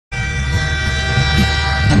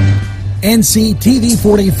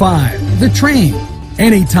NCTV45, The Train,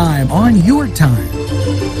 anytime on your time.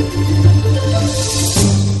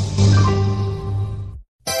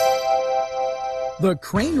 The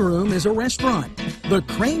Crane Room is a restaurant. The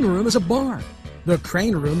Crane Room is a bar. The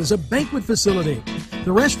Crane Room is a banquet facility.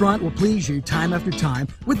 The restaurant will please you time after time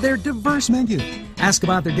with their diverse menu. Ask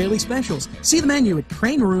about their daily specials. See the menu at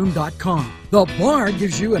craneroom.com. The bar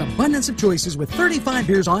gives you an abundance of choices with 35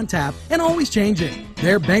 beers on tap and always changing.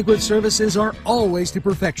 Their banquet services are always to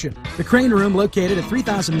perfection. The Crane Room, located at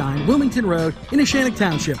 3009 Wilmington Road in Neshannock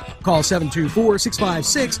Township. Call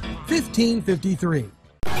 724-656-1553.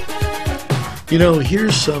 You know,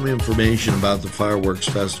 here's some information about the Fireworks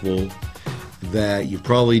Festival that you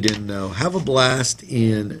probably didn't know. Have a blast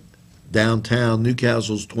in downtown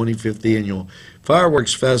Newcastle's 25th Annual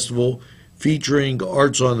Fireworks Festival, featuring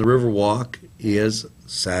Arts on the Riverwalk, is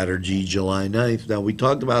Saturday, July 9th. Now, we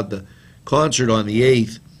talked about the concert on the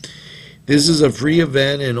 8th. This is a free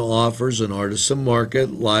event and offers an artisan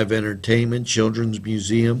market, live entertainment, children's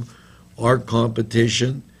museum, art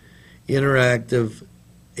competition,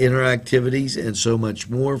 interactivities, and so much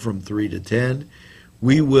more from 3 to 10.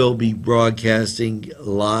 We will be broadcasting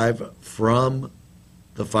live from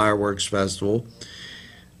the Fireworks Festival.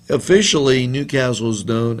 Officially, Newcastle is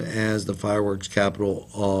known as the fireworks capital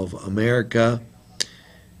of America.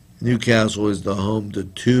 Newcastle is the home to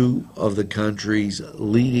two of the country's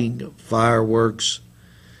leading fireworks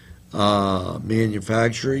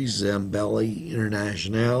manufacturers, Zambelli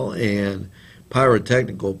International and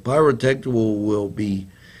Pyrotechnical. Pyrotechnical will be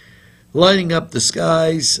lighting up the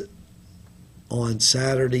skies on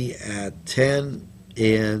Saturday at 10,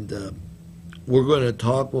 and we're going to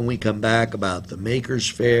talk when we come back about the Makers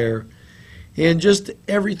Fair and just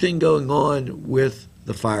everything going on with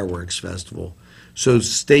the Fireworks Festival. So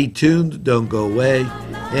stay tuned, don't go away,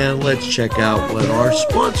 and let's check out what our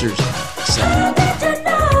sponsors say.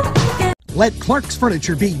 Let Clark's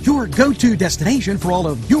Furniture be your go-to destination for all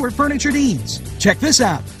of your furniture needs. Check this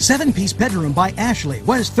out. 7-piece bedroom by Ashley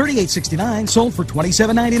was $38.69, sold for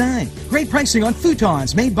 $27.99. Great pricing on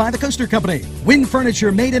futons made by the Coaster Company. Wynn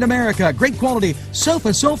Furniture, made in America. Great quality.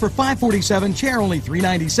 Sofa sold for $547, chair only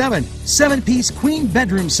 $397. 7-piece queen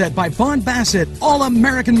bedroom set by Bond Bassett, all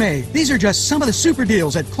American made. These are just some of the super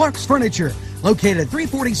deals at Clark's Furniture, located at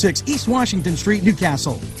 346 East Washington Street,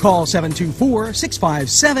 Newcastle. Call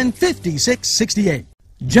 724-657-5668.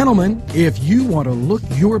 Gentlemen, if you want to look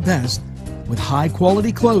your best with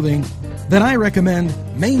high-quality clothing, then I recommend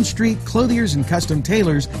Main Street Clothiers and Custom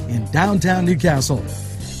Tailors in downtown Newcastle.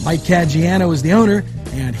 Mike Caggiano is the owner,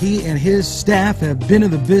 and he and his staff have been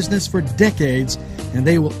in the business for decades, and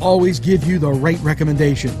they will always give you the right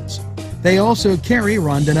recommendations. They also carry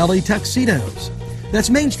Rondinelli tuxedos. That's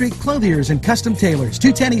Main Street Clothiers and Custom Tailors,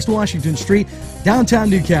 210 East Washington Street, downtown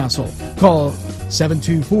Newcastle. Call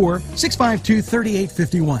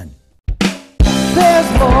 724-652-3851. There's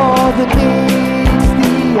more than meets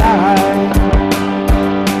the eye.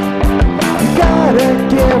 You gotta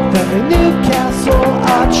give them a Newcastle.